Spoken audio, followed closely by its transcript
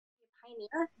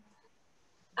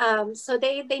pioneer. So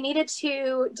they needed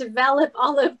to develop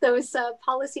all of those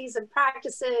policies and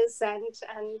practices and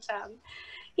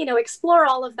explore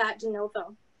all of that de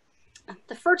novo.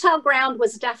 The fertile ground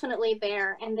was definitely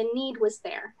there and the need was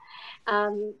there.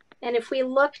 And if we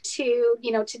look to,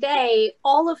 today,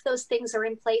 all of those things are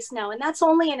in place now. And that's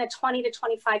only in a 20 to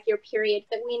 25 year period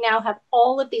that we now have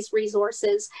all of these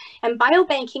resources. And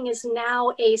biobanking is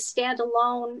now a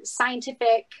standalone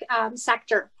scientific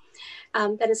sector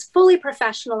that is fully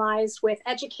professionalized with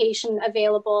education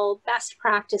available, best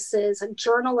practices, a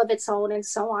journal of its own, and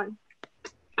so on.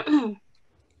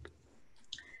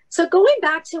 So going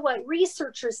back to what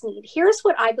researchers need, here's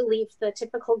what I believe the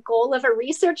typical goal of a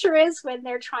researcher is when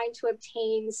they're trying to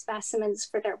obtain specimens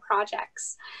for their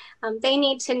projects. They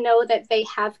need to know that they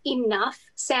have enough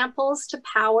samples to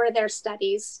power their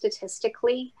studies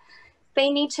statistically. They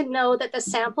need to know that the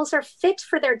samples are fit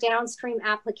for their downstream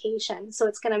application. So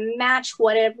it's going to match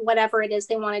whatever it is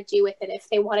they want to do with it. If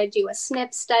they want to do a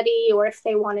SNP study, or if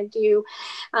they want to do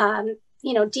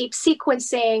deep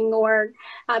sequencing or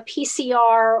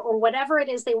PCR or whatever it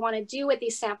is they want to do with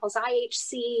these samples,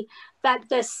 IHC, that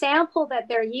the sample that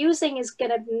they're using is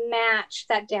going to match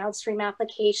that downstream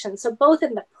application. So both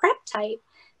in the prep type,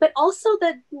 but also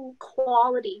the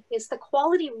quality, is the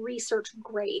quality research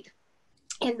grade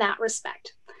in that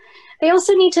respect. They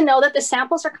also need to know that the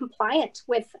samples are compliant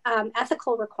with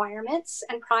ethical requirements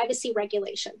and privacy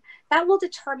regulation. That will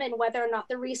determine whether or not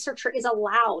the researcher is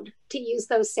allowed to use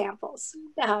those samples.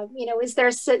 Is there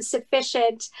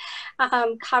sufficient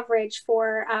coverage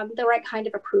for the right kind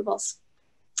of approvals?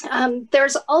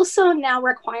 There's also now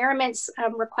requirements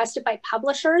requested by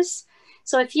publishers.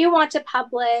 So if you want to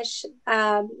publish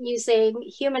using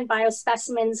human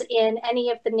biospecimens in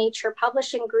any of the Nature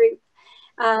Publishing Group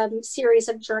series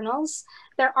of journals,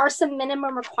 there are some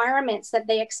minimum requirements that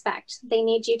they expect. They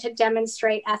need you to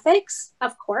demonstrate ethics,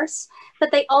 of course,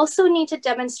 but they also need to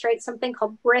demonstrate something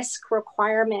called risk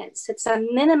requirements. It's a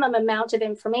minimum amount of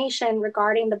information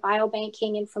regarding the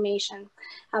biobanking information,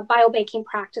 biobanking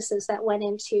practices that went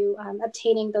into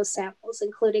obtaining those samples,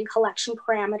 including collection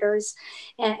parameters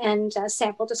and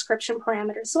sample description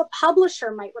parameters. So a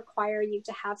publisher might require you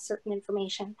to have certain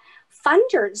information.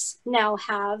 Funders now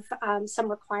have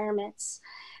some requirements.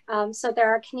 So there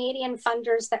are Canadian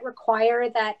funders that require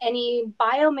that any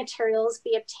biomaterials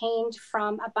be obtained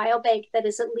from a biobank that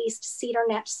is at least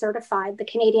CEDARnet certified, the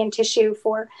Canadian Tissue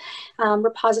for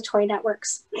Repository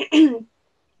Networks,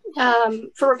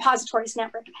 for Repositories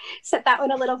Network. There's that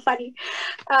one a little funny.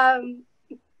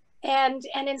 And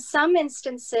in some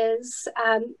instances,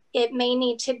 it may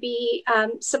need to be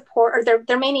support, or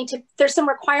there's some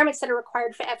requirements that are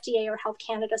required for FDA or Health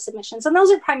Canada submissions. And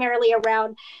those are primarily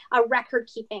around record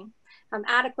keeping,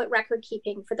 adequate record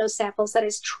keeping for those samples that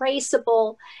is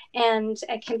traceable and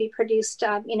can be produced,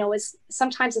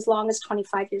 sometimes as long as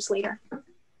 25 years later.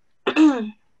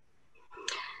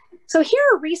 So here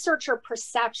are researcher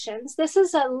perceptions. This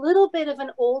is a little bit of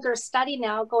an older study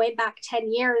now, going back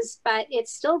 10 years, but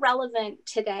it's still relevant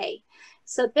today.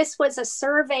 So this was a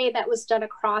survey that was done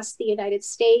across the United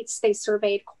States. They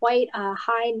surveyed quite a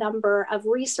high number of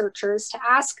researchers to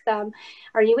ask them,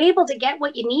 are you able to get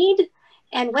what you need?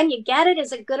 And when you get it,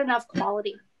 is it good enough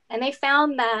quality? And they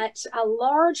found that a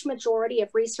large majority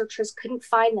of researchers couldn't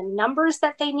find the numbers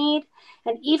that they need.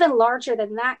 And even larger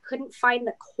than that, couldn't find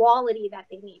the quality that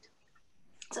they need.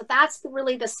 So that's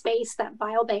really the space that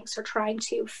biobanks are trying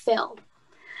to fill.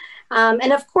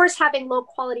 And of course, having low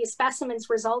quality specimens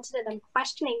resulted in them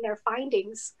questioning their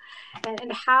findings and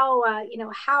how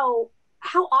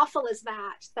awful is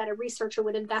that a researcher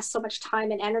would invest so much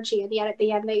time and energy, and yet at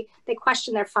the end they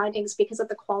question their findings because of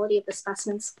the quality of the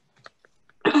specimens.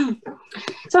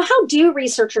 So how do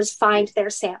researchers find their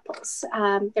samples?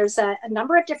 There's a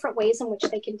number of different ways in which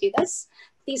they can do this.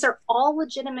 These are all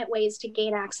legitimate ways to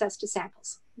gain access to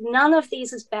samples. None of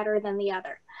these is better than the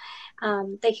other.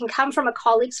 They can come from a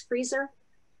colleague's freezer.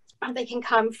 They can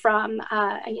come from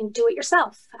do it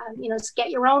yourself.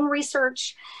 Get your own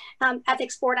research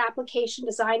ethics board application,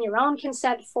 design your own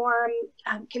consent form,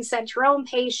 consent your own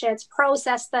patients,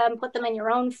 process them, put them in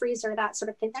your own freezer, that sort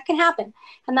of thing. That can happen,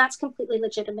 and that's completely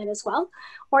legitimate as well.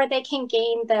 Or they can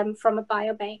gain them from a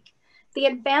biobank. The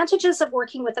advantages of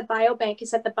working with a biobank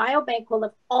is that the biobank will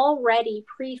have already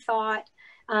pre-thought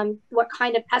what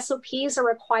kind of SOPs are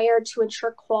required to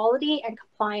ensure quality and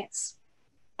compliance.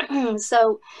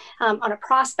 So on a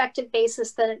prospective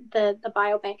basis, the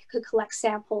biobank could collect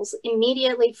samples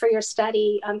immediately for your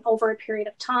study over a period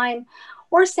of time,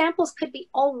 or samples could be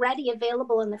already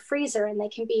available in the freezer and they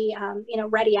can be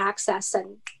ready access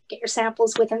and get your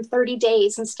samples within 30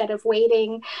 days instead of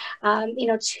waiting, 2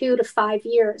 to 5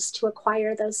 years to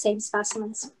acquire those same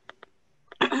specimens.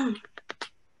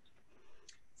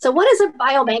 So what is a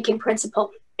biobanking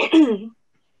principle?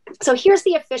 So here's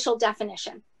the official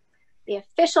definition.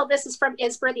 This is from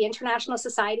ISBR, the International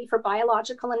Society for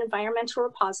Biological and Environmental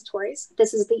Repositories.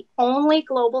 This is the only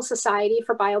global society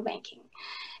for biobanking.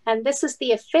 And this is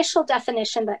the official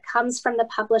definition that comes from the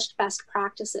published best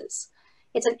practices.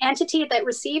 It's an entity that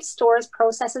receives, stores,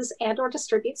 processes, and/or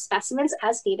distributes specimens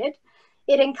as needed.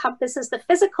 It encompasses the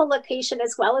physical location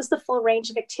as well as the full range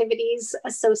of activities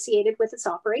associated with its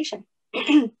operation.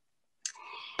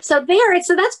 So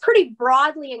that's pretty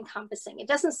broadly encompassing. It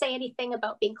doesn't say anything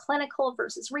about being clinical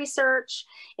versus research.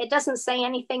 It doesn't say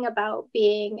anything about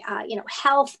being,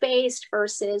 health-based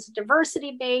versus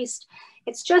diversity-based.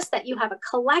 It's just that you have a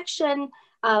collection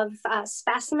of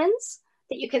specimens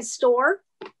that you can store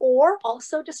or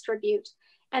also distribute,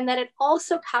 and that it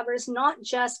also covers not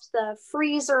just the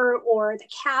freezer or the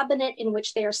cabinet in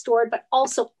which they are stored, but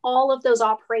also all of those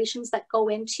operations that go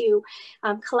into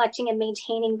collecting and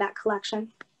maintaining that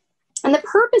collection. And the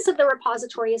purpose of the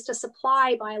repository is to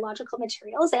supply biological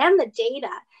materials and the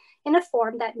data in a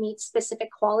form that meets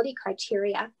specific quality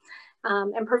criteria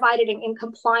and provided in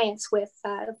compliance with,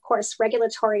 of course,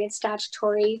 regulatory and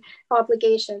statutory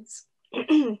obligations.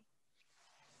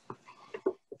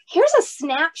 Here's a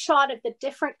snapshot of the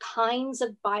different kinds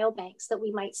of biobanks that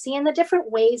we might see and the different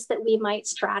ways that we might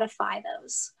stratify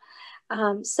those.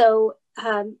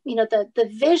 The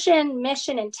vision,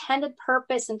 mission, intended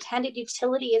purpose, intended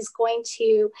utility is going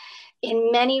to,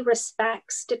 in many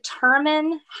respects,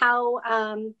 determine how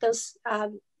those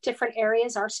different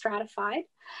areas are stratified.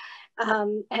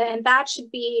 And that should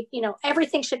be,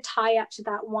 everything should tie up to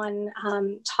that one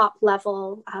top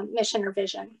level mission or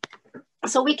vision.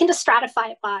 So we can just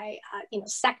stratify it by,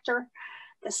 sector.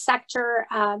 The sector,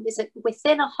 is it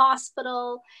within a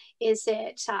hospital? Is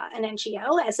it an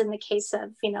NGO, as in the case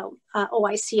of,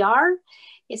 OICR?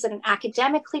 Is it an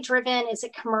academically driven? Is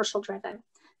it commercial driven?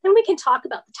 Then we can talk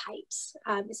about the types.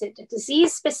 Is it a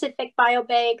disease-specific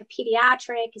biobank, a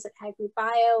pediatric? Is it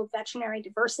agri-bio, veterinary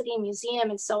diversity, museum,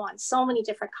 and so on? So many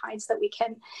different kinds that we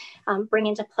can bring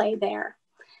into play there.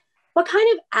 What kind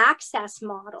of access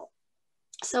model?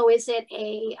 So is it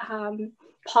a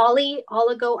poly,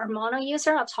 oligo, or mono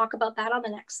user? I'll talk about that on the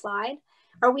next slide.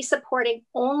 Are we supporting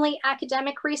only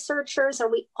academic researchers? Are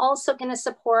we also going to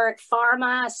support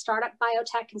pharma, startup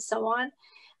biotech, and so on?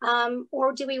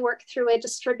 Or do we work through a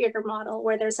distributor model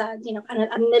where there's a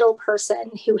middle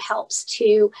person who helps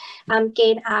to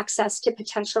gain access to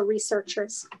potential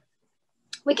researchers?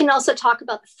 We can also talk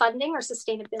about the funding or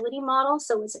sustainability model.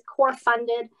 So is it core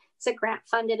funded? Is it grant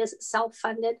funded? Is it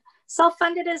self-funded?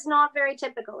 Self-funded is not very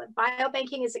typical, and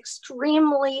biobanking is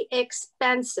extremely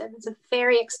expensive. It's a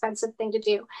very expensive thing to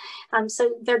do.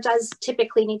 So there does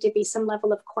typically need to be some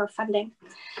level of core funding.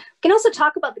 We can also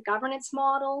talk about the governance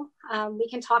model. We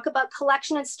can talk about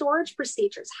collection and storage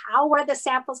procedures. How are the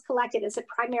samples collected? Is it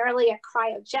primarily a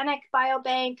cryogenic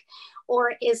biobank,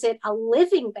 or is it a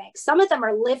living bank? Some of them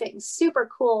are living, super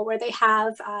cool, where they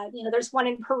have, there's one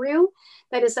in Peru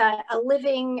that is a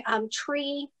living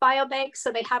tree biobank.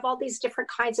 So they have all these different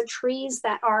kinds of trees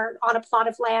that are on a plot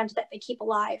of land that they keep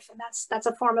alive. And that's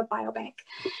a form of biobank,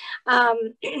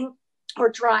 or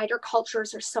dried or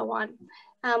cultures or so on.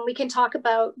 We can talk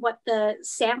about what the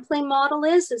sampling model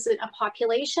is. Is it a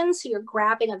population? So you're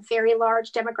grabbing a very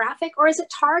large demographic, or is it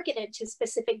targeted to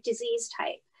specific disease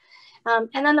type?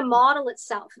 And then the model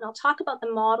itself, and I'll talk about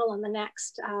the model on the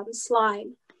next slide.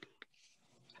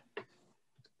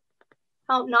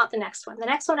 Oh, not the next one, the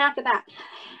next one after that.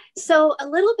 So a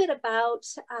little bit about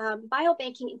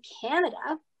biobanking in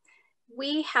Canada.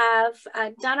 We have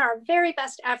done our very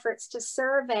best efforts to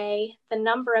survey the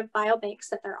number of biobanks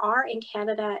that there are in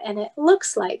Canada, and it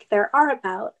looks like there are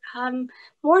about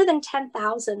more than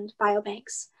 10,000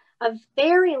 biobanks. A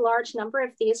very large number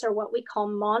of these are what we call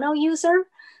mono-user.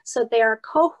 So they are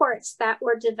cohorts that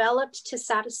were developed to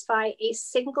satisfy a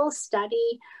single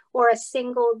study or a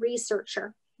single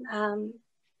researcher.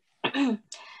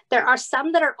 There are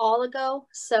some that are oligo.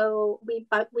 So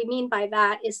what we mean by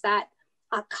that is that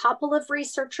a couple of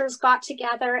researchers got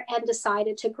together and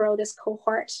decided to grow this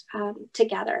cohort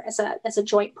together as a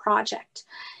joint project.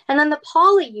 And then the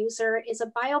poly user is a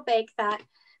biobank that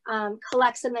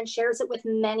collects and then shares it with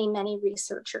many, many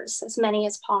researchers, as many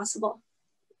as possible.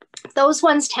 Those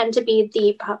ones tend to be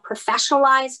the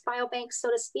professionalized biobanks, so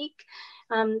to speak,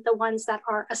 the ones that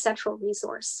are a central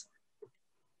resource.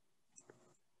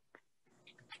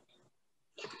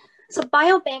 So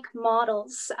biobank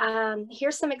models,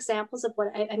 here's some examples of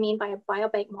what I mean by a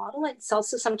biobank model. It's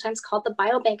also sometimes called the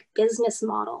biobank business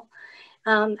model.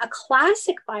 A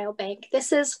classic biobank,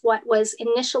 this is what was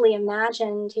initially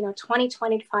imagined, 20,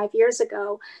 25 years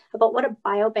ago about what a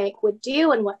biobank would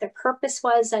do and what their purpose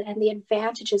was and the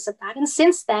advantages of that. And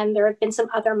since then, there have been some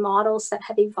other models that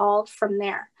have evolved from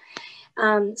there.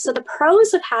 So the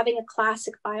pros of having a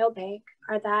classic biobank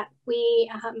are that we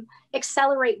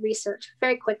accelerate research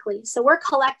very quickly. So we're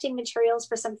collecting materials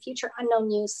for some future unknown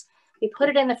use. We put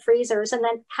it in the freezers, and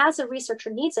then as a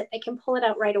researcher needs it, they can pull it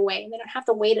out right away. They don't have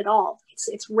to wait at all.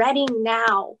 It's ready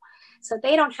now. So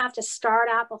they don't have to start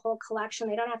up a whole collection.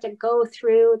 They don't have to go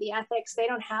through the ethics. They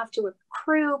don't have to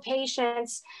accrue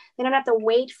patients. They don't have to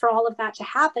wait for all of that to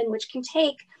happen, which can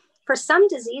take, for some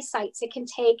disease sites, it can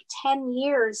take 10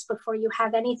 years before you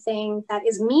have anything that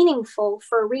is meaningful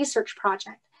for a research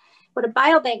project. What a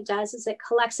biobank does is it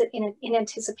collects it in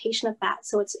anticipation of that.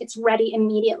 So it's ready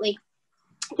immediately.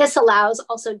 This allows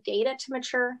also data to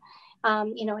mature.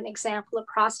 An example of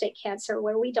prostate cancer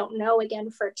where we don't know, again,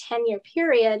 for a 10-year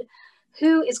period,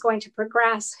 who is going to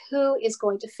progress, who is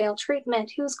going to fail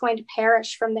treatment, who's going to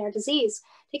perish from their disease.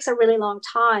 It takes a really long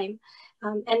time.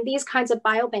 And these kinds of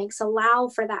biobanks allow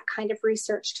for that kind of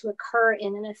research to occur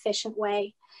in an efficient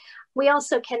way. We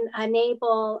also can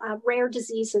enable rare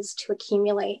diseases to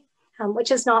accumulate,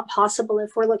 which is not possible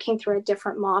if we're looking through a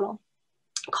different model.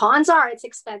 Cons are it's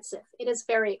expensive. It is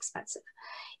very expensive.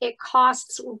 It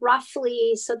costs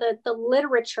roughly, so the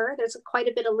literature, there's quite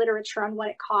a bit of literature on what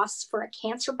it costs for a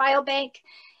cancer biobank.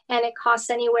 And it costs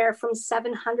anywhere from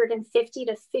 $750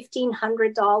 to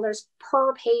 $1,500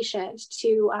 per patient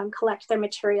to collect their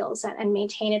materials and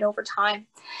maintain it over time.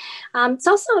 It's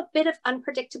also a bit of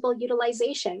unpredictable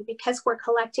utilization because we're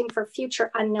collecting for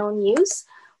future unknown use.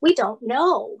 We don't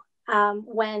know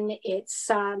when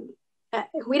it's,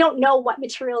 we don't know what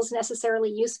material is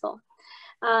necessarily useful.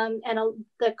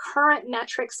 The current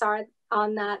metrics are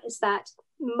on that is that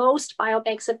most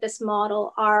biobanks of this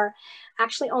model are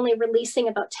actually only releasing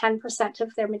about 10%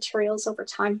 of their materials over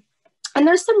time. And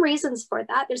there's some reasons for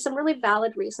that. There's some really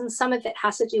valid reasons. Some of it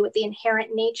has to do with the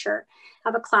inherent nature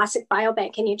of a classic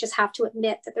biobank, and you just have to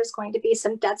admit that there's going to be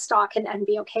some dead stock and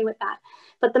be okay with that.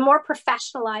 But the more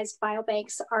professionalized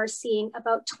biobanks are seeing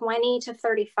about 20 to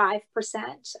 35%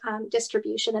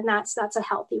 distribution, and that's a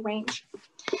healthy range.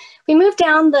 We move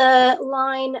down the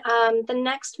line. The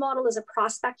next model is a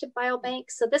prospective biobank.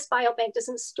 So this biobank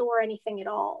doesn't store anything at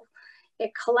all.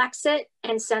 It collects it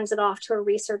and sends it off to a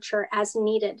researcher as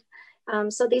needed.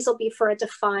 So these will be for a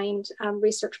defined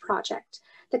research project.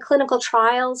 The clinical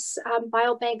trials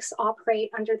biobanks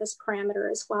operate under this parameter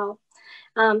as well.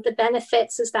 The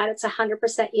benefits is that it's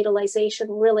 100% utilization,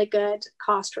 really good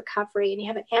cost recovery, and you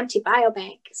have an empty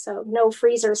biobank, so no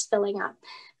freezers filling up.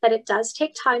 But it does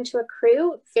take time to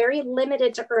accrue, very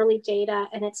limited to early data,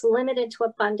 and it's limited to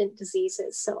abundant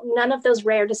diseases. So none of those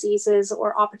rare diseases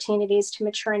or opportunities to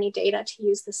mature any data to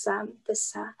use this,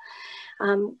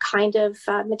 kind of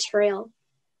material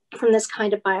from this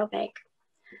kind of biobank.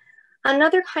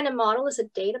 Another kind of model is a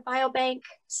data biobank.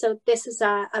 So this is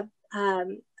a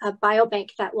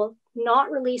biobank that will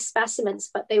not release specimens,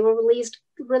 but they will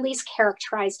release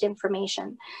characterized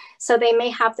information. So they may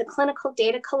have the clinical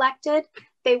data collected,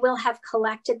 they will have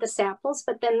collected the samples,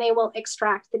 but then they will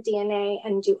extract the DNA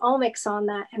and do omics on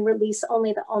that and release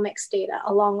only the omics data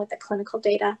along with the clinical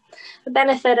data. The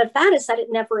benefit of that is that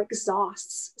it never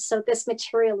exhausts. So this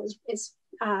material is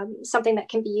something that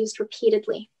can be used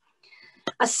repeatedly.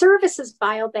 A services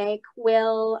biobank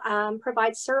will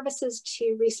provide services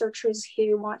to researchers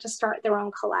who want to start their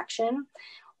own collection,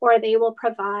 or they will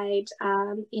provide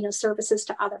services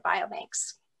to other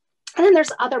biobanks. And then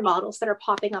there's other models that are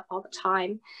popping up all the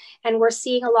time. And we're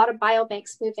seeing a lot of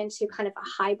biobanks move into kind of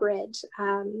a hybrid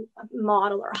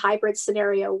model or hybrid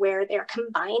scenario where they're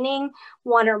combining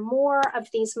one or more of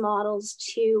these models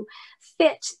to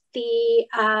fit the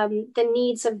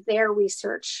needs of their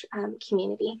research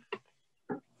community.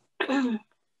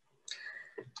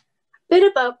 Bit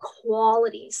about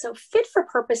quality. So fit for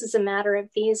purpose is a matter of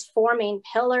these four main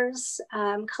pillars: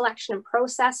 collection and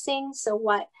processing. So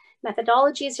what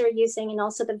methodologies you're using, and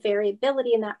also the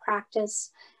variability in that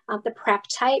practice. The prep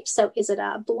type. So is it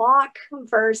a block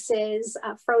versus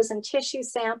a frozen tissue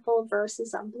sample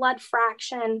versus a blood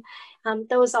fraction?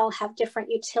 Those all have different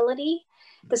utility.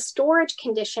 The storage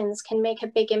conditions can make a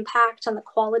big impact on the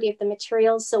quality of the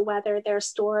materials. So whether they're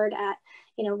stored at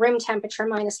room temperature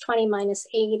 -20,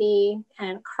 -80,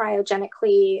 and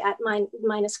cryogenically at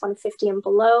 -150 and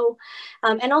below.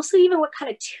 And also even what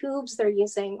kind of tubes they're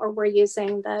using or we're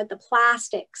using. The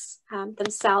plastics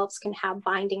themselves can have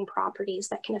binding properties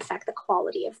that can affect the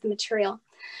quality of the material.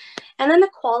 And then the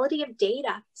quality of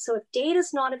data. So if data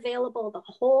is not available, the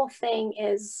whole thing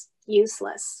is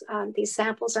useless. These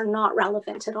samples are not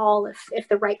relevant at all if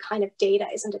the right kind of data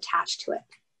isn't attached to it.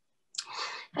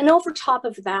 And over top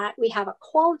of that, we have a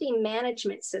quality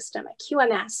management system, a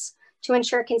QMS, to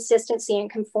ensure consistency and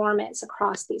conformance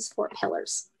across these 4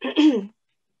 pillars.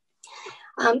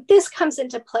 This comes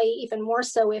into play even more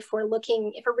so if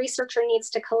a researcher needs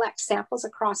to collect samples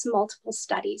across multiple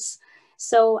studies.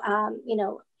 So,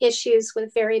 issues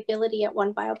with variability at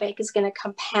one biobank is going to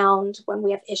compound when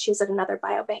we have issues at another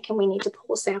biobank and we need to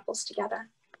pull samples together.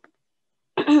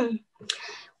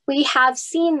 We have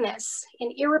seen this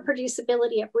in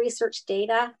irreproducibility of research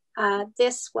data.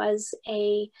 This was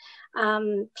a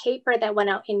paper that went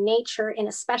out in Nature in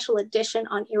a special edition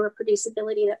on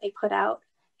irreproducibility that they put out.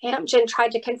 Amgen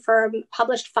tried to confirm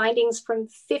published findings from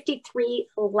 53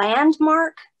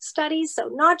 landmark studies. So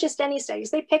not just any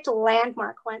studies, they picked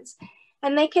landmark ones.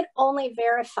 And they could only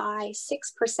verify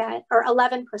 6% or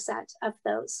 11% of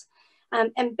those.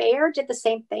 And Bayer did the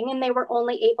same thing, and they were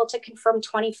only able to confirm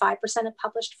 25% of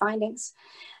published findings.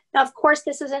 Now, of course,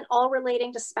 this isn't all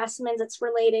relating to specimens, it's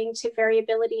relating to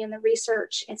variability in the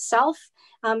research itself,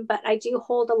 but I do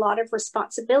hold a lot of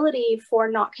responsibility for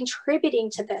not contributing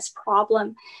to this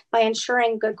problem by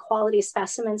ensuring good quality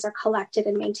specimens are collected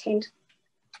and maintained.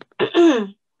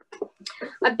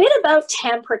 A bit about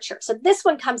temperature. So this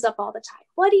one comes up all the time.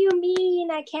 What do you mean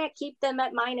I can't keep them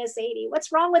at -80?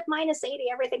 What's wrong with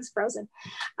 -80? Everything's frozen.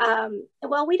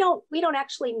 Well, we don't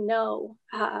actually know.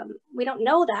 We don't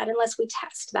know that unless we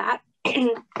test that.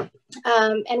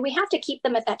 And we have to keep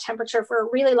them at that temperature for a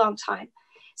really long time.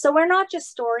 So we're not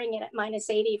just storing it at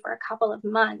 -80 for a couple of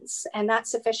months, and that's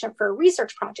sufficient for a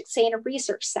research project, say in a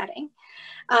research setting.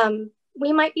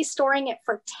 We might be storing it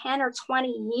for 10 or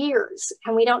 20 years,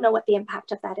 and we don't know what the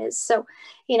impact of that is. So,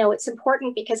 it's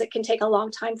important because it can take a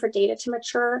long time for data to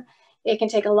mature. It can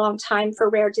take a long time for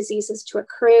rare diseases to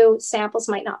accrue. Samples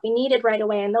might not be needed right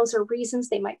away, and those are reasons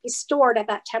they might be stored at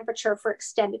that temperature for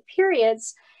extended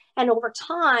periods. And over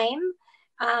time,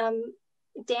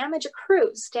 damage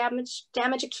accrues,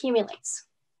 damage accumulates.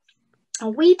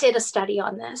 And we did a study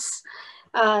on this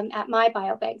at my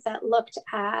biobank that looked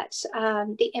at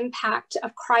the impact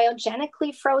of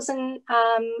cryogenically frozen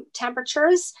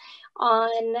temperatures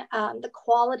on the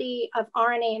quality of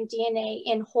RNA and DNA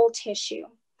in whole tissue.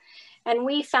 And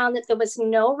we found that there was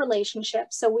no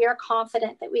relationship. So we are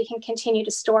confident that we can continue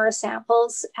to store our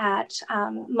samples at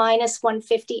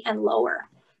 -150 and lower.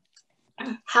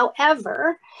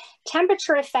 However,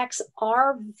 temperature effects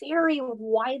are very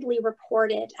widely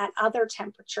reported at other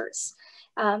temperatures.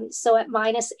 So at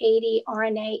 -80,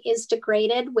 RNA is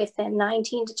degraded within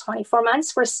 19 to 24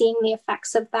 months. We're seeing the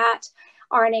effects of that.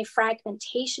 RNA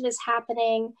fragmentation is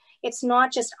happening. It's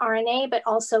not just RNA, but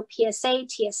also PSA,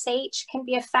 TSH can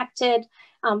be affected.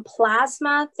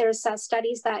 Plasma, there's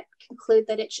studies that conclude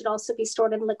that it should also be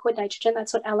stored in liquid nitrogen.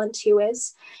 That's what LN2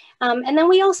 is. And then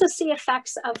we also see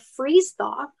effects of freeze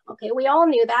thaw. Okay, we all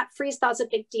knew that. Freeze thaw is a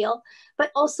big deal,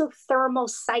 but also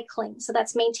thermocycling. So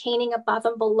that's maintaining above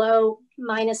and below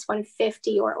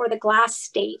 -150 or the glass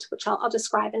state, which I'll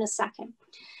describe in a second.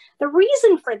 The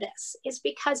reason for this is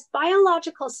because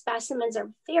biological specimens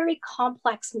are very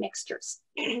complex mixtures.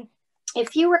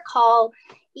 If you recall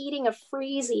eating a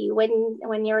freezy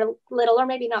when you're little, or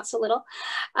maybe not so little,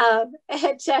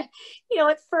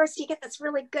 at first you get this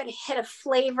really good hit of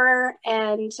flavor,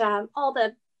 and all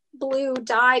the blue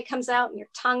dye comes out and your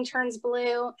tongue turns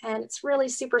blue, and it's really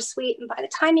super sweet. And by the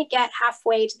time you get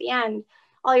halfway to the end,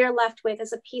 all you're left with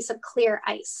is a piece of clear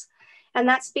ice. And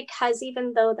that's because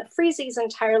even though the freezy is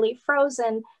entirely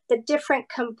frozen, the different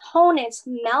components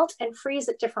melt and freeze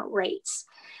at different rates.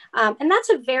 And that's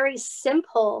a very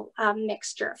simple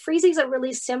mixture. Freezy is a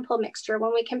really simple mixture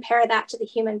when we compare that to the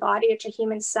human body or to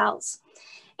human cells.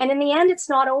 And in the end, it's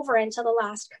not over until the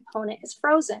last component is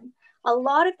frozen. A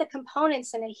lot of the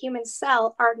components in a human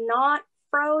cell are not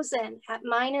frozen at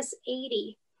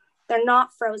 -80. They're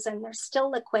not frozen, they're still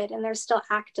liquid and they're still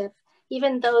active,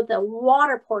 even though the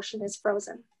water portion is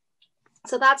frozen.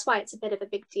 So that's why it's a bit of a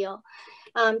big deal.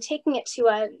 Taking it to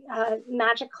a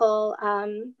magical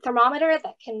thermometer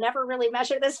that can never really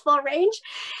measure this full range.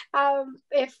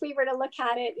 If we were to look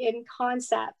at it in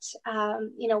concept,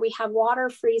 we have water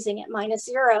freezing at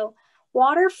 -0.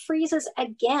 Water freezes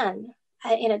again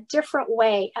in a different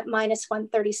way at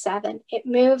 -137. It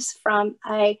moves from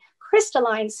a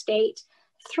crystalline state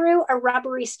through a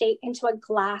rubbery state into a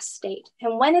glass state.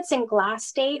 And when it's in glass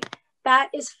state, that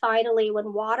is finally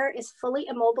when water is fully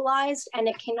immobilized and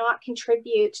it cannot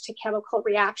contribute to chemical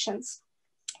reactions.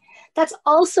 That's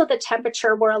also the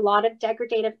temperature where a lot of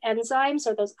degradative enzymes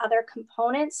or those other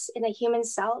components in a human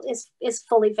cell is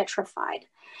fully vitrified.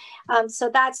 So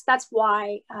that's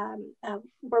why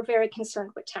we're very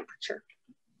concerned with temperature.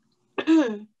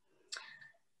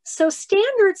 So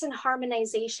standards and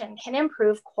harmonization can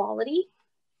improve quality.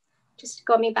 Just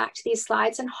going back to these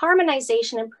slides, and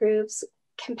harmonization improves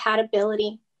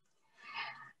compatibility.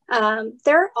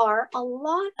 There are a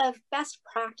lot of best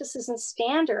practices and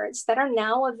standards that are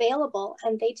now available,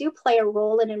 and they do play a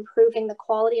role in improving the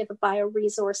quality of a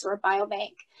bioresource or a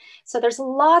biobank. So there's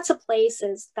lots of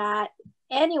places that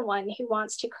anyone who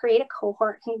wants to create a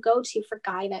cohort can go to for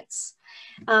guidance.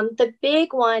 The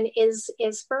big one is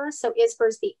ISBER. So ISBER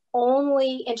is the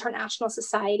only international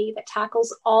society that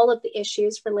tackles all of the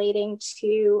issues relating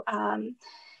to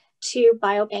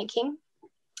biobanking.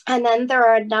 And then there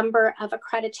are a number of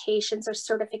accreditations or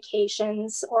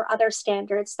certifications or other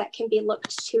standards that can be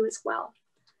looked to as well.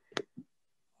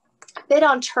 A bit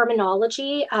on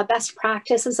terminology, best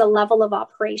practice is a level of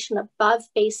operation above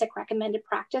basic recommended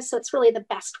practice. So it's really the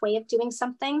best way of doing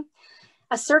something.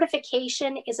 A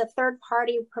certification is a third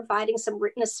party providing some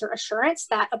written assurance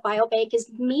that a biobank is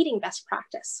meeting best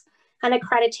practice. An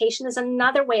accreditation is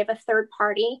another way of a third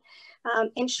party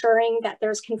ensuring that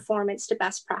there's conformance to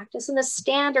best practice. And the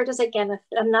standard is, again,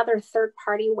 another third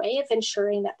party way of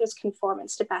ensuring that there's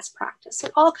conformance to best practice.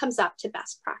 It all comes up to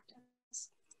best practice.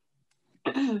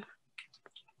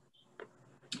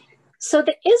 So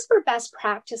the ISBER best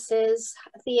practices,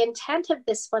 the intent of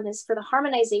this one is for the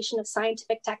harmonization of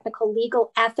scientific, technical,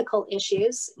 legal, ethical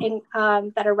issues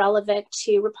that are relevant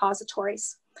to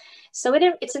repositories. So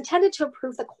it's intended to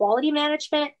improve the quality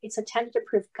management, it's intended to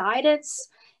improve guidance,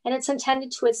 and it's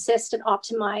intended to assist and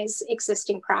optimize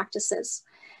existing practices.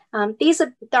 These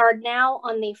are now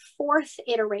on the 4th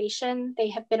iteration. They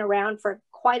have been around for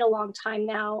quite a long time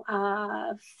now,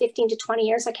 15 to 20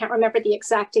 years. I can't remember the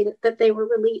exact date that they were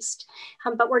released,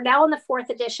 but we're now in the 4th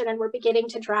edition and we're beginning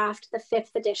to draft the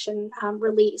 5th edition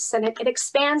release, and it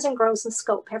expands and grows in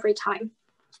scope every time.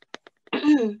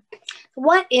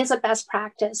 What is a best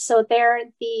practice? So they're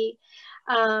the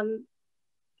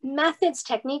methods,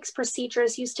 techniques,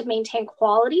 procedures used to maintain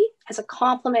quality as a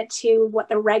complement to what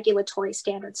the regulatory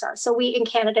standards are. So in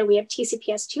Canada, we have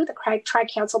TCPS2, the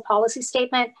Tri-Council Policy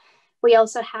Statement. We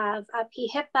also have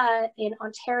PHIPA in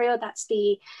Ontario, that's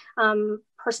the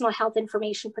Personal Health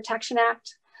Information Protection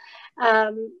Act.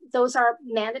 Those are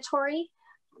mandatory.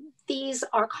 These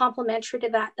are complementary to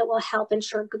that will help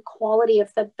ensure good quality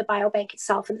of the biobank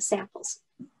itself and the samples.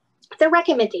 They're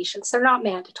recommendations, they're not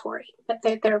mandatory, but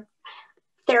they're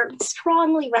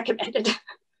strongly recommended.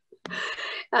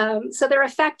 So they're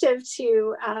effective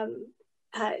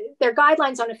they're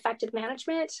guidelines on effective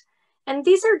management, and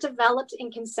these are developed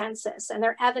in consensus and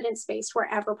they're evidence-based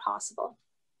wherever possible.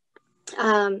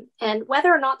 And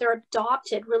whether or not they're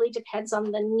adopted really depends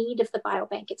on the need of the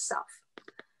biobank itself.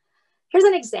 Here's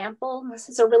an example. This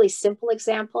is a really simple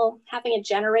example. Having a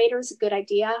generator is a good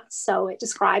idea. So it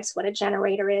describes what a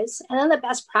generator is. And then the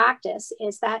best practice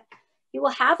is that you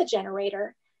will have a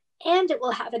generator and it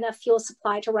will have enough fuel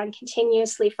supply to run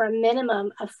continuously for a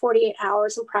minimum of 48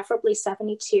 hours and preferably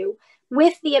 72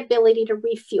 with the ability to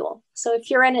refuel. So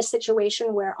if you're in a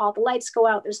situation where all the lights go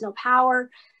out, there's no power,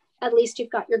 at least you've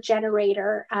got your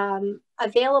generator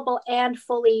available and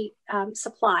fully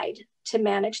supplied to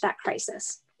manage that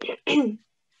crisis.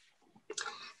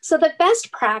 So the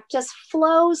best practice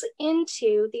flows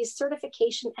into these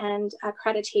certification and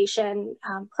accreditation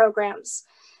programs.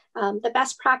 The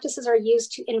best practices are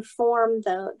used to inform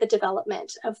the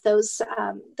development of those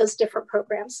different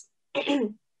programs.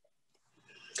 Here's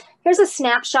a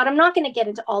snapshot. I'm not going to get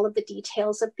into all of the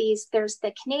details of these. There's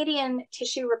the Canadian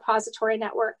Tissue Repository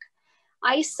Network,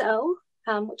 ISO,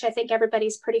 which I think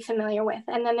everybody's pretty familiar with.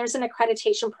 And then there's an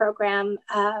accreditation program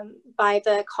by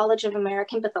the College of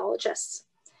American Pathologists.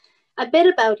 A bit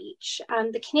about each.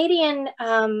 The Canadian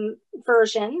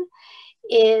version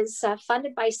is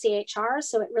funded by CHR,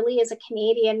 so it really is a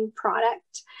Canadian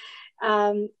product.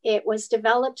 It was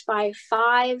developed by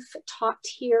 5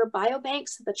 top-tier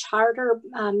biobanks, the charter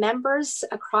members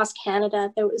across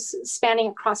Canada. That was spanning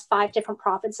across 5 different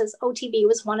provinces. OTB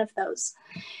was one of those.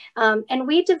 And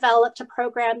we developed a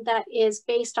program that is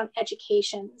based on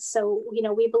education. So,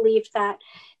 we believe that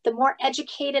the more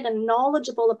educated and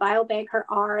knowledgeable a biobanker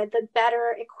are, the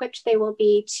better equipped they will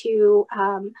be to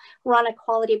run a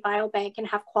quality biobank and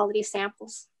have quality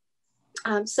samples.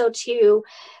 So to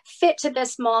fit to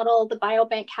this model, the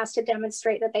biobank has to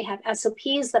demonstrate that they have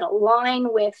SOPs that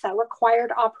align with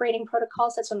required operating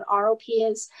protocols. That's what an ROP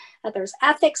is. That there's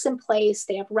ethics in place.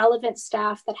 They have relevant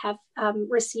staff that have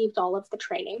received all of the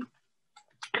training.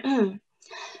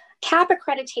 CAP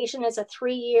accreditation is a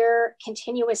 3-year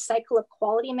continuous cycle of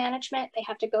quality management. They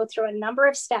have to go through a number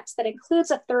of steps that includes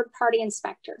a third-party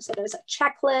inspector. So there's a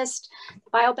checklist.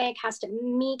 The biobank has to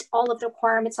meet all of the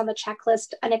requirements on the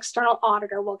checklist. An external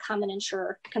auditor will come and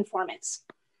ensure conformance.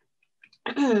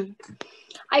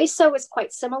 ISO is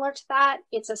quite similar to that.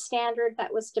 It's a standard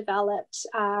that was developed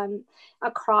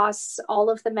across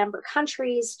all of the member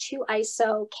countries to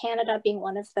ISO, Canada being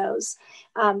one of those.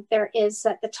 There is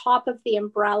at the top of the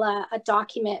umbrella a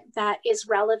document that is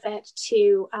relevant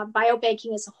to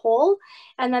biobanking as a whole.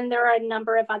 And then there are a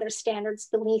number of other standards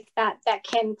beneath that that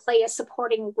can play a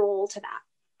supporting role to that.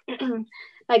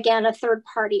 Again, a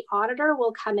third-party auditor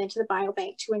will come into the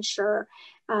biobank to ensure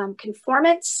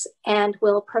conformance and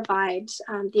will provide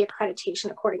the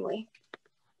accreditation accordingly.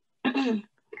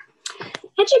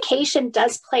 Education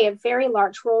does play a very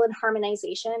large role in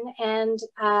harmonization, and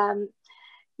now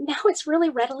it's really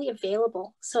readily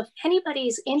available. So if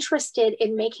anybody's interested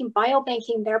in making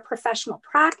biobanking their professional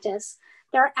practice,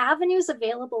 there are avenues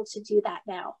available to do that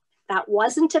now. That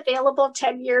wasn't available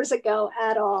 10 years ago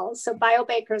at all. So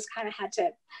biobankers kind of had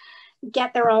to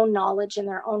get their own knowledge in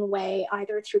their own way,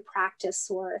 either through practice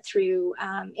or through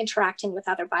interacting with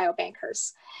other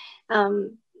biobankers.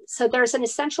 So there's an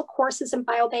essential courses in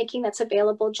biobanking that's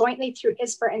available jointly through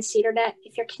ISBER and CEDARNet.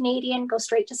 If you're Canadian, go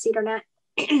straight to CEDARNet.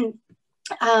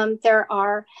 There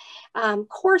are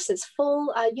courses,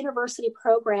 full university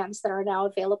programs that are now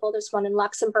available. There's one in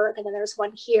Luxembourg, and then there's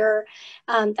one here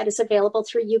that is available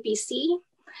through UBC.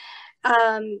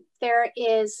 There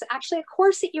is actually a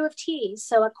course at U of T.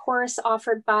 So a course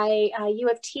offered by U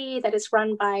of T that is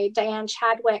run by Diane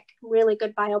Chadwick, really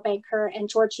good biobanker, and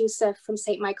George Youssef from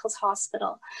St. Michael's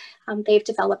Hospital. They've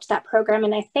developed that program,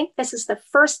 and I think this is the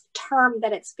first term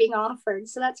that it's being offered.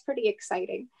 So that's pretty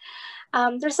exciting.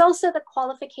 There's also the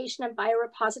qualification in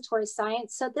biorepository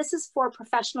science. So this is for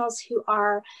professionals who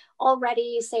are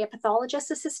already, say, a pathologist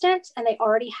assistant, and they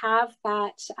already have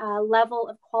that level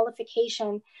of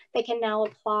qualification. They can now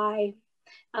apply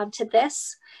to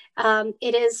this.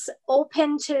 It is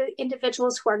open to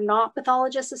individuals who are not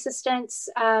pathologist assistants.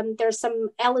 There's some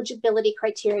eligibility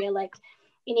criteria, like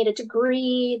you need a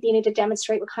degree, you need to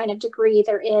demonstrate what kind of degree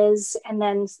there is, and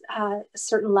then a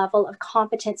certain level of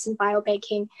competence in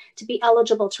biobanking to be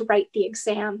eligible to write the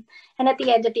exam. And at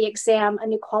the end of the exam, a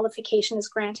new qualification is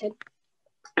granted.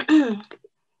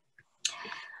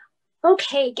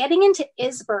 Okay, getting into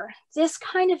ISBER. This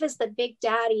kind of is the big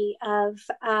daddy of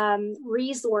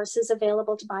resources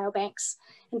available to biobanks.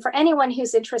 And for anyone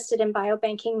who's interested in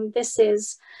biobanking, this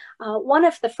is one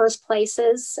of the first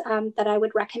places that I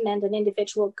would recommend an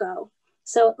individual go.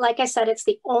 So like I said, it's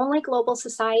the only global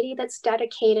society that's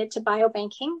dedicated to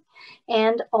biobanking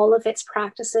and all of its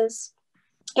practices.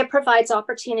 It provides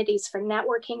opportunities for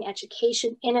networking,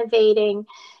 education, innovating,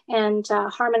 and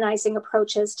harmonizing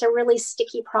approaches to really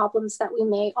sticky problems that we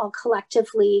may all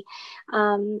collectively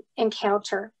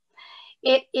encounter.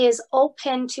 It is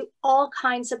open to all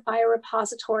kinds of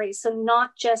biorepositories, so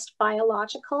not just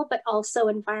biological, but also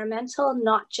environmental,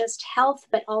 not just health,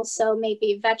 but also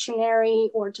maybe veterinary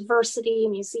or diversity,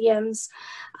 museums,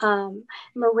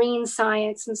 marine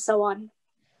science, and so on.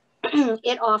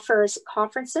 It offers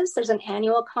conferences. There's an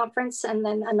annual conference and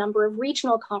then a number of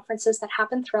regional conferences that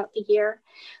happen throughout the year.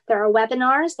 There are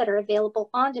webinars that are available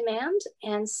on demand,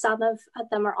 and some of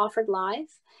them are offered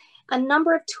live. A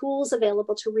number of tools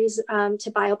available to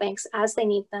biobanks as they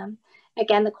need them.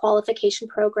 Again, the qualification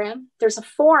program. There's a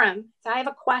forum. If I have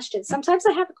a question, sometimes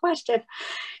I have a question.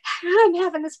 I'm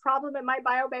having this problem in my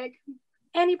biobank.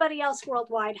 Anybody else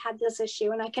worldwide had this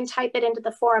issue, and I can type it into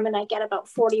the forum and I get about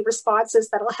 40 responses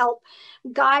that'll help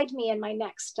guide me in my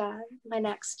next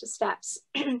steps.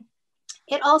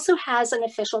 It also has an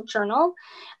official journal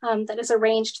that is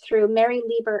arranged through Mary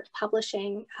Liebert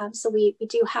Publishing. So we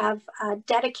do have a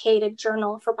dedicated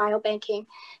journal for biobanking.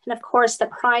 And of course, the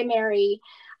primary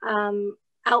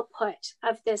output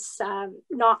of this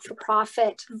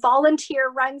not-for-profit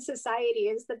volunteer-run society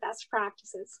is the best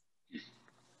practices.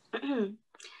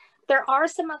 There are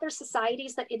some other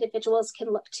societies that individuals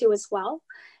can look to as well.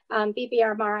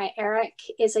 BBR Mara Eric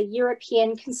is a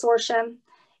European consortium.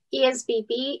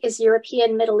 ESBB is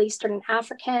European, Middle Eastern, and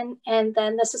African. And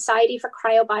then the Society for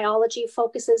Cryobiology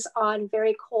focuses on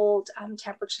very cold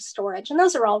temperature storage. And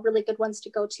those are all really good ones to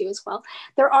go to as well.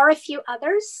 There are a few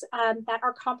others that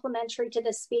are complementary to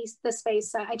this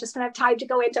space. I just don't have time to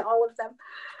go into all of them.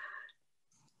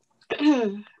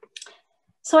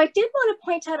 So I did want to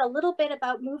point out a little bit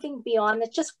about moving beyond.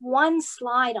 That's just one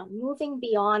slide on moving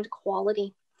beyond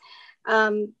quality.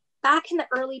 Back in the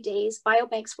early days,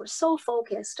 biobanks were so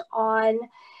focused on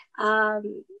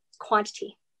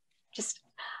quantity. Just,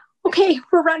 okay,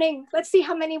 we're running. Let's see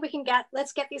how many we can get.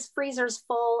 Let's get these freezers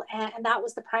full. And that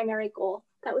was the primary goal.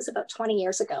 That was about 20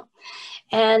 years ago.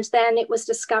 And then it was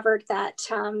discovered that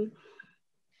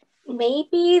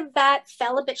maybe that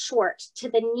fell a bit short to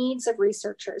the needs of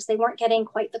researchers. They weren't getting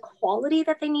quite the quality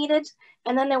that they needed.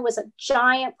 And then there was a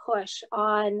giant push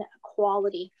on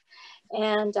quality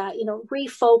and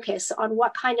refocus on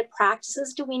what kind of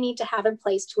practices do we need to have in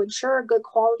place to ensure a good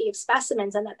quality of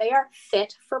specimens and that they are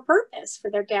fit for purpose for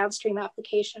their downstream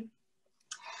application.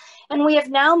 And we have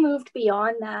now moved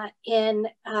beyond that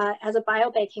as a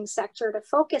biobanking sector to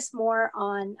focus more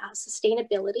on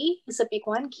sustainability is a big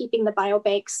one, keeping the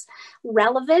biobanks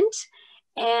relevant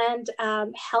and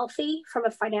healthy from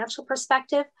a financial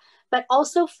perspective, but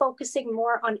also focusing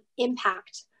more on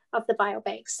impact of the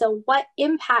biobanks. So what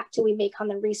impact do we make on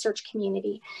the research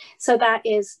community? So that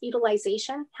is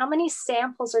utilization. How many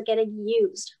samples are getting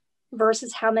used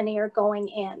versus how many are going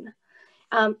in?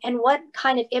 And what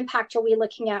kind of impact are we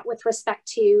looking at with respect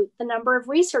to the number of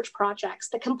research projects,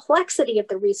 the complexity of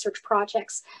the research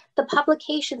projects, the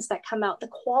publications that come out, the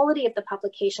quality of the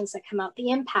publications that come out,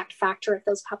 the impact factor of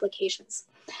those publications.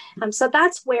 So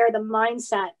that's where the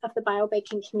mindset of the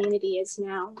biobanking community is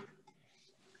now.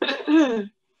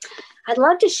 I'd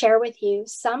love to share with you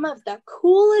some of the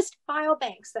coolest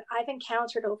biobanks that I've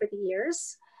encountered over the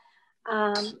years.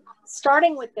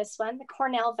 Starting with this one, the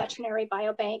Cornell Veterinary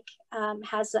Biobank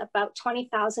has about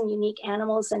 20,000 unique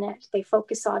animals in it. They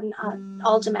focus on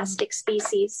all domestic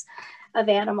species of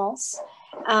animals.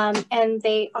 And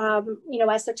they,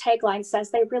 as their tagline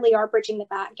says, they really are bridging the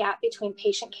gap between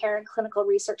patient care and clinical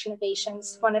research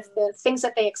innovations. One of the things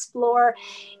that they explore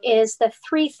is the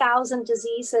 3,000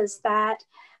 diseases that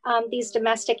these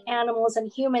domestic animals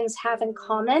and humans have in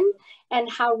common,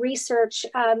 and how research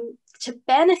to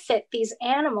benefit these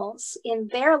animals in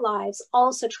their lives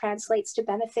also translates to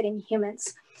benefiting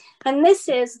humans. And this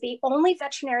is the only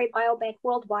veterinary biobank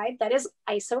worldwide that is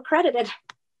ISO accredited.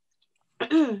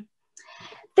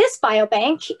 This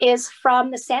biobank is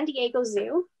from the San Diego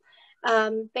Zoo.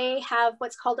 They have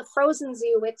what's called a frozen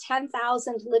zoo with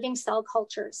 10,000 living cell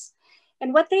cultures.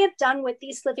 And what they have done with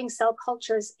these living cell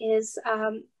cultures is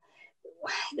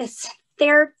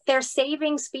they're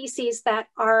saving species that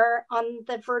are on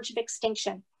the verge of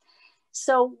extinction.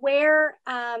 So where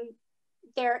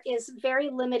there is very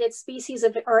limited species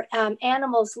of or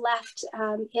animals left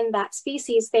in that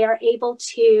species, they are able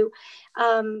to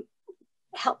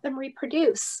help them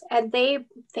reproduce. And they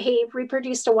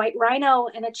reproduced a white rhino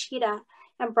and a cheetah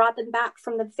and brought them back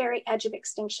from the very edge of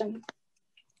extinction.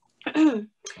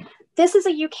 This is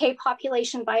a UK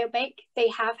population biobank. They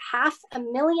have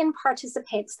 500,000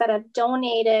 participants that have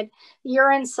donated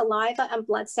urine, saliva, and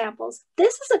blood samples.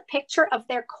 This is a picture of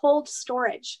their cold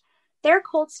storage. Their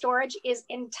cold storage is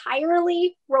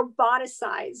entirely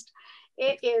roboticized.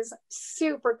 It is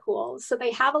super cool. So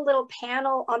they have a little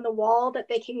panel on the wall that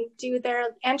they can do their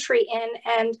entry in,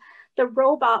 and the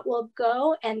robot will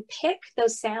go and pick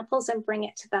those samples and bring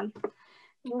it to them.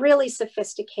 Really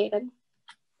sophisticated.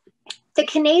 The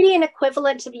Canadian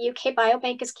equivalent to the UK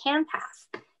Biobank is CanPath.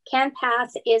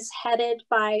 CanPath is headed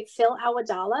by Phil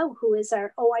Awadala, who is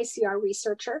our OICR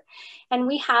researcher. And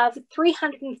we have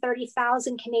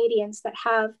 330,000 Canadians that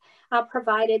have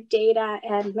provided data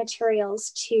and materials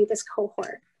to this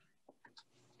cohort.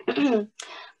 Biobanking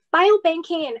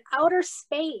in outer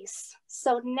space.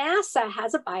 So NASA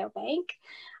has a biobank.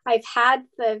 I've had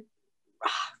the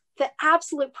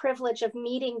absolute privilege of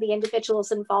meeting the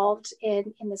individuals involved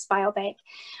in this biobank.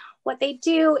 What they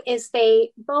do is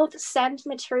they both send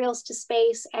materials to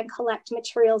space and collect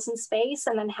materials in space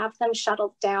and then have them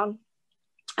shuttled down.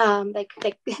 They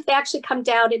actually come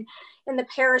down in the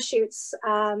parachutes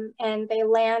and they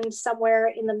land somewhere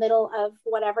in the middle of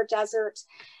whatever desert,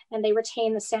 and they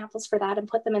retain the samples for that and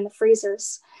put them in the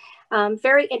freezers.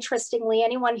 Very interestingly,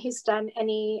 anyone who's done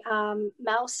any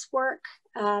mouse work,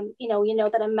 you know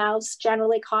that a mouse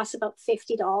generally costs about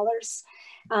 $50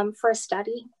 for a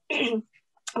study.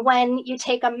 When you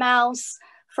take a mouse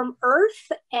from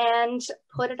Earth and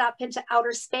put it up into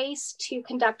outer space to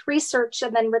conduct research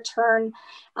and then return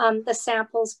the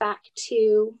samples back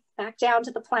down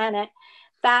to the planet,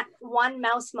 that one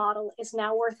mouse model is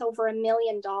now worth over $1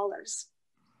 million.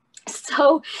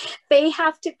 So they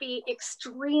have to be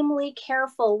extremely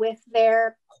careful with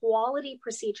their quality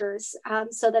procedures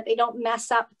so that they don't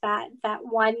mess up that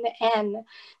one N,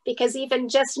 because even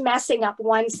just messing up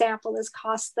one sample has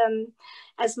cost them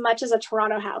as much as a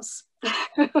Toronto house.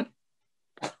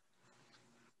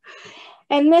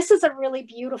 And this is a really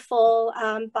beautiful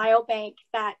biobank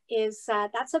that is,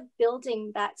 that's a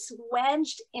building that's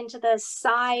wedged into the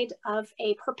side of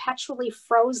a perpetually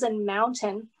frozen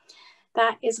mountain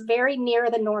that is very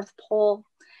near the North Pole.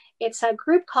 It's a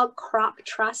group called Crop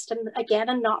Trust, and again,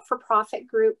 a not-for-profit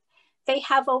group. They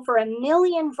have over 1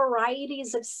 million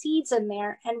varieties of seeds in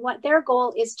there, and what their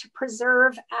goal is to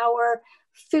preserve our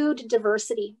food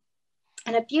diversity.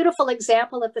 And a beautiful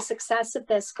example of the success of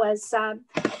this was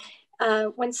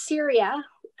when Syria,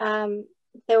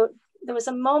 there was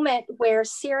a moment where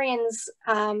Syrians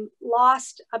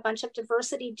lost a bunch of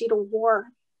diversity due to war.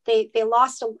 They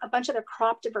lost a bunch of their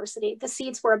crop diversity. The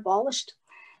seeds were abolished.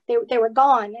 They were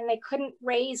gone, and they couldn't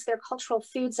raise their cultural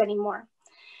foods anymore.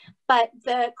 But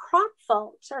the Crop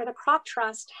Vault, or the Crop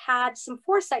Trust, had some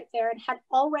foresight there and had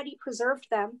already preserved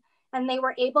them, and they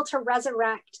were able to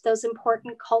resurrect those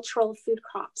important cultural food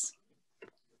crops.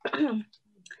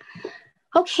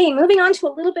 Okay, moving on to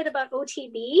a little bit about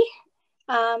OTB.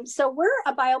 So we're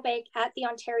a biobank at the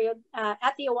Ontario,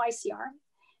 at the OICR.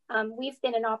 We've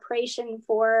been in operation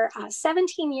for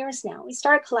 17 years now. We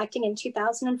started collecting in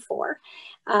 2004,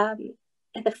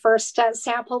 the first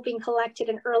sample being collected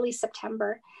in early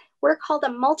September. We're called a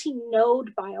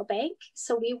multi-node biobank.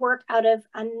 So we work out of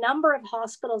a number of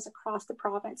hospitals across the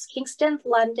province: Kingston,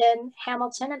 London,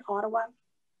 Hamilton, and Ottawa.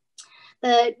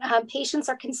 The patients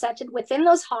are consented within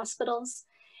those hospitals,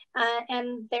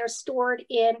 and they're stored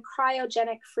in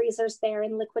cryogenic freezers there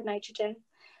in liquid nitrogen.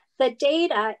 The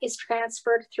data is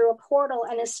transferred through a portal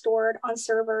and is stored on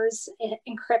servers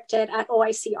encrypted at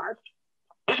OICR.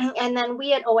 And then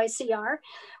we at OICR,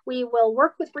 we will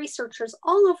work with researchers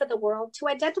all over the world to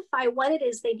identify what it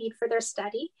is they need for their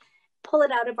study, pull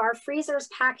it out of our freezers,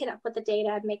 pack it up with the data,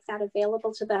 and make that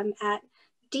available to them at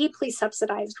deeply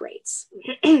subsidized rates.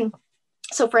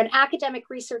 So for an academic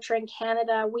researcher in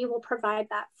Canada, we will provide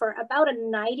that for about a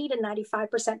 90 to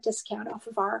 95% discount off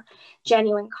of our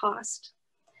genuine cost.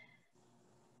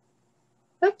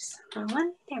 Oops, wrong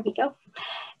one. There we go.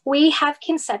 We have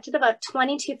consented about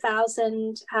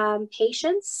 22,000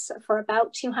 patients for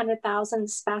about 200,000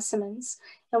 specimens.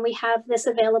 And we have this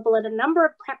available in a number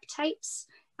of prep types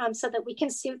so that we can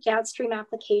suit downstream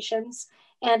applications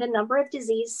and a number of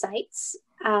disease sites.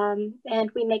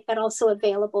 And we make that also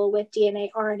available with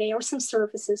DNA, RNA, or some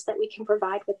services that we can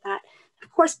provide with that.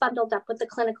 Of course, bundled up with the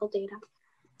clinical data.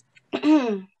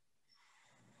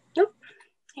 Nope,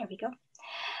 there we go.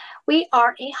 We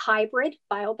are a hybrid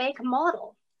biobank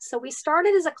model. So we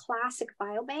started as a classic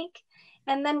biobank,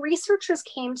 and then researchers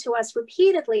came to us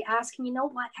repeatedly asking, you know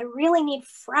what, I really need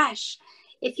fresh.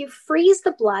 If you freeze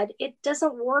the blood, it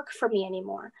doesn't work for me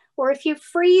anymore. Or if you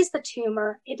freeze the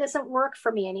tumor, it doesn't work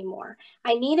for me anymore.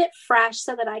 I need it fresh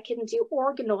so that I can do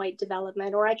organoid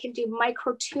development, or I can do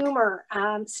microtumor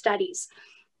studies.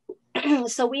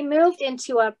 So we moved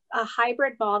into a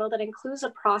hybrid model that includes a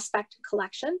prospect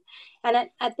collection. And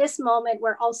at this moment,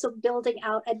 we're also building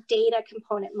out a data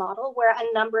component model where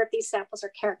a number of these samples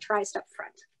are characterized up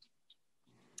front.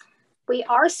 We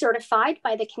are certified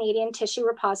by the Canadian Tissue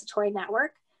Repository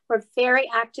Network. We're very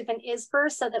active in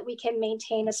ISBR so that we can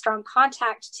maintain a strong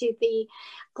contact to the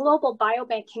global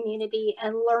biobank community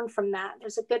and learn from that.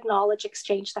 There's a good knowledge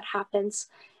exchange that happens.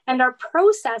 And our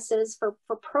processes for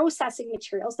processing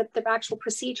materials, the actual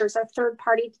procedures, are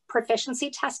third-party proficiency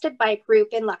tested by a group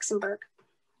in Luxembourg.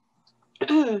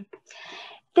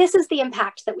 This is the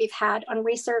impact that we've had on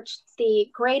research, the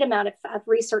great amount of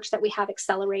research that we have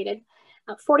accelerated.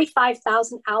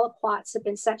 45,000 aliquots have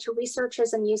been sent to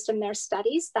researchers and used in their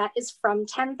studies. That is from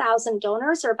 10,000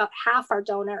 donors, or about half our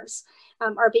donors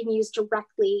are being used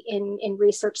directly in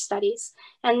research studies.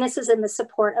 And this is in the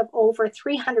support of over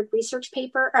 300 research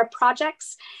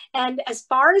projects. And as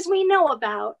far as we know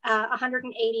about,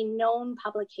 180 known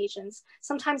publications.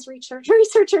 Sometimes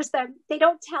researchers, they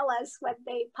don't tell us when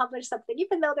they publish something,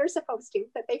 even though they're supposed to,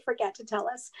 but they forget to tell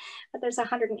us. But there's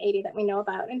 180 that we know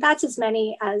about. And that's as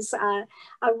many as a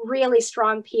really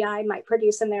strong PI might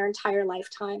produce in their entire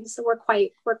lifetime. So we're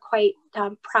quite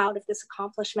proud of this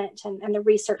accomplishment and the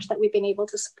research that we've been able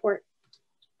to support.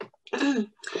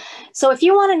 So if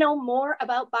you want to know more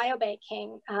about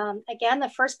biobanking, again, the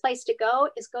first place to go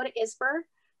is go to ISBR.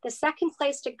 The second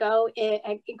place to go in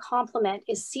complement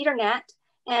is CedarNet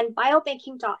and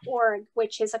biobanking.org,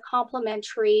 which is a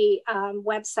complementary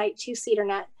website to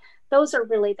CedarNet. those are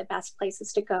really the best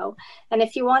places to go. And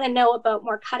if you want to know about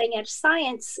more cutting edge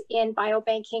science in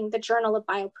biobanking, the Journal of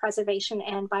Biopreservation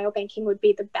and Biobanking would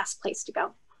be the best place to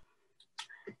go.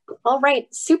 All right,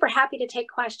 super happy to take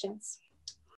questions.